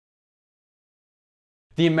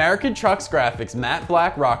The American Trucks Graphics matte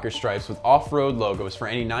black rocker stripes with off-road logos for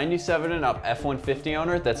any 97 and up F-150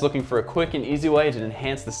 owner that's looking for a quick and easy way to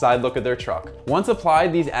enhance the side look of their truck. Once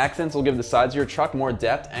applied, these accents will give the sides of your truck more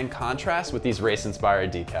depth and contrast with these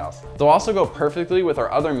race-inspired decals. They'll also go perfectly with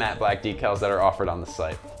our other matte black decals that are offered on the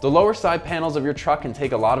site. The lower side panels of your truck can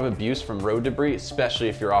take a lot of abuse from road debris, especially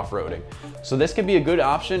if you're off-roading. So this could be a good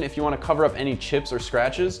option if you want to cover up any chips or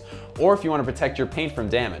scratches, or if you want to protect your paint from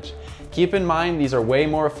damage. Keep in mind, these are way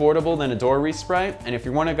more affordable than a door respray, and if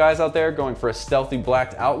you're one of the guys out there going for a stealthy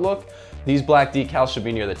blacked out look, these black decals should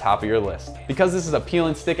be near the top of your list. Because this is a peel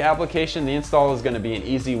and stick application, the install is going to be an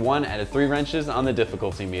easy 1 out of 3 wrenches on the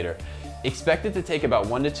difficulty meter. Expect it to take about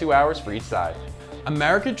 1 to 2 hours for each side.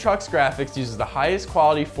 American Trucks Graphics uses the highest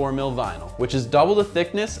quality 4mm vinyl, which is double the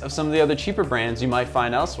thickness of some of the other cheaper brands you might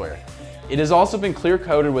find elsewhere. It has also been clear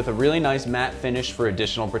coated with a really nice matte finish for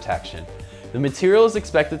additional protection. The material is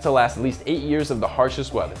expected to last at least 8 years of the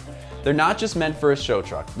harshest weather. They're not just meant for a show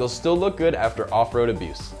truck, they'll still look good after off-road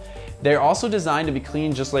abuse. They're also designed to be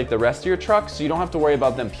clean just like the rest of your truck, so you don't have to worry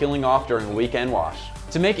about them peeling off during a weekend wash.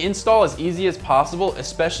 To make install as easy as possible,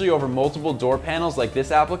 especially over multiple door panels like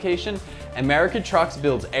this application, American Trucks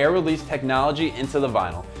builds air release technology into the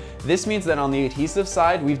vinyl. This means that on the adhesive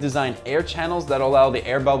side, we've designed air channels that allow the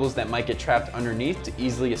air bubbles that might get trapped underneath to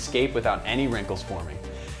easily escape without any wrinkles forming.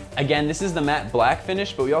 Again, this is the matte black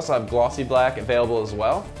finish, but we also have glossy black available as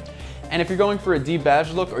well. And if you're going for a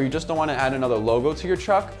debadged look or you just don't want to add another logo to your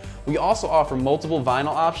truck, we also offer multiple vinyl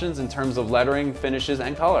options in terms of lettering, finishes,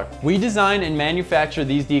 and color. We design and manufacture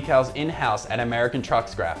these decals in-house at American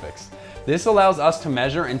Trucks Graphics. This allows us to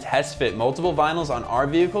measure and test fit multiple vinyls on our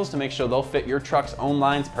vehicles to make sure they'll fit your truck's own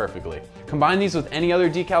lines perfectly. Combine these with any other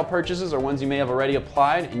decal purchases or ones you may have already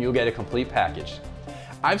applied and you'll get a complete package.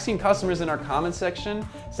 I've seen customers in our comments section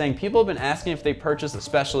saying people have been asking if they purchased a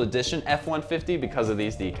special edition F-150 because of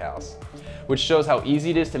these decals, which shows how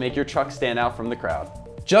easy it is to make your truck stand out from the crowd.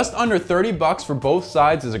 Just under 30 bucks for both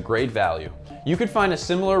sides is a great value. You could find a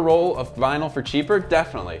similar roll of vinyl for cheaper,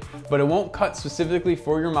 definitely, but it won't cut specifically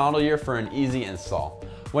for your model year for an easy install.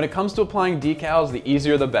 When it comes to applying decals, the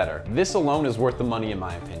easier the better. This alone is worth the money in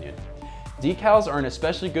my opinion. Decals are an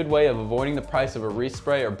especially good way of avoiding the price of a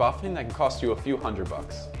respray or buffing that can cost you a few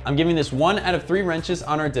 $100. I'm giving this 1 out of 3 wrenches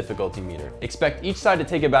on our difficulty meter. Expect each side to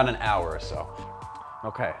take about an hour or so.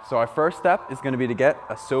 Okay, so our first step is going to be to get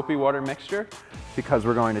a soapy water mixture because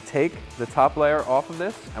we're going to take the top layer off of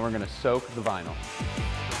this and we're going to soak the vinyl.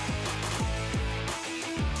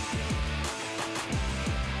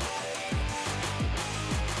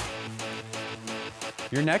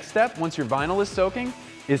 Your next step, once your vinyl is soaking,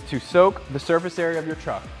 is to soak the surface area of your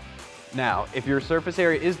truck. Now, if your surface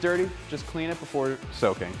area is dirty, just clean it before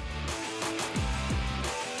soaking.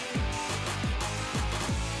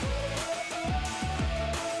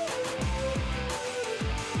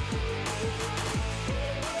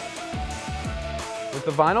 With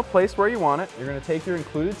the vinyl placed where you want it, you're going to take your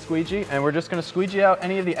included squeegee and we're just going to squeegee out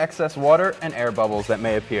any of the excess water and air bubbles that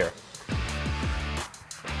may appear.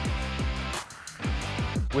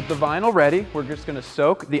 With the vinyl ready, we're just going to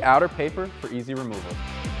soak the outer paper for easy removal.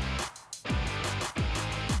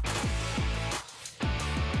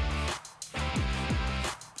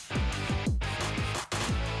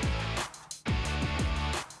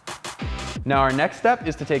 Now our next step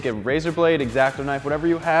is to take a razor blade, X-Acto knife, whatever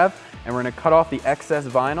you have, and we're going to cut off the excess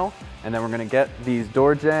vinyl, and then we're going to get these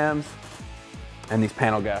door jambs and these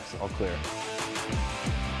panel gaps all clear.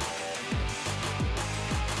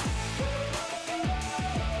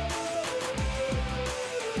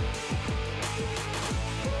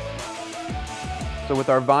 So with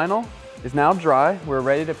our vinyl is now dry, we're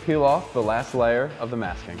ready to peel off the last layer of the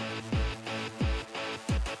masking.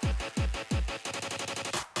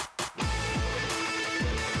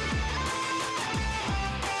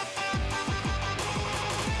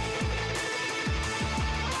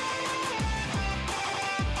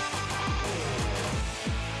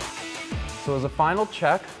 So as a final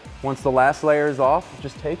check, once the last layer is off,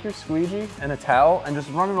 just take your squeegee and a towel and just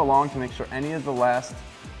run it along to make sure any of the last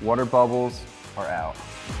water bubbles are out.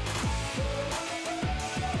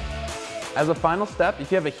 As a final step, if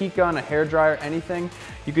you have a heat gun, a hair dryer, anything,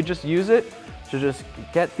 you could just use it to just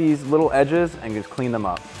get these little edges and just clean them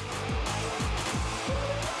up.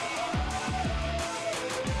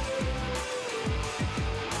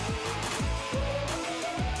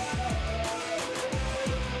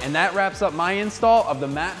 And that wraps up my install of the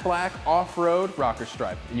matte black off-road rocker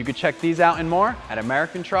stripe. You can check these out and more at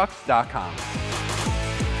AmericanTrucks.com.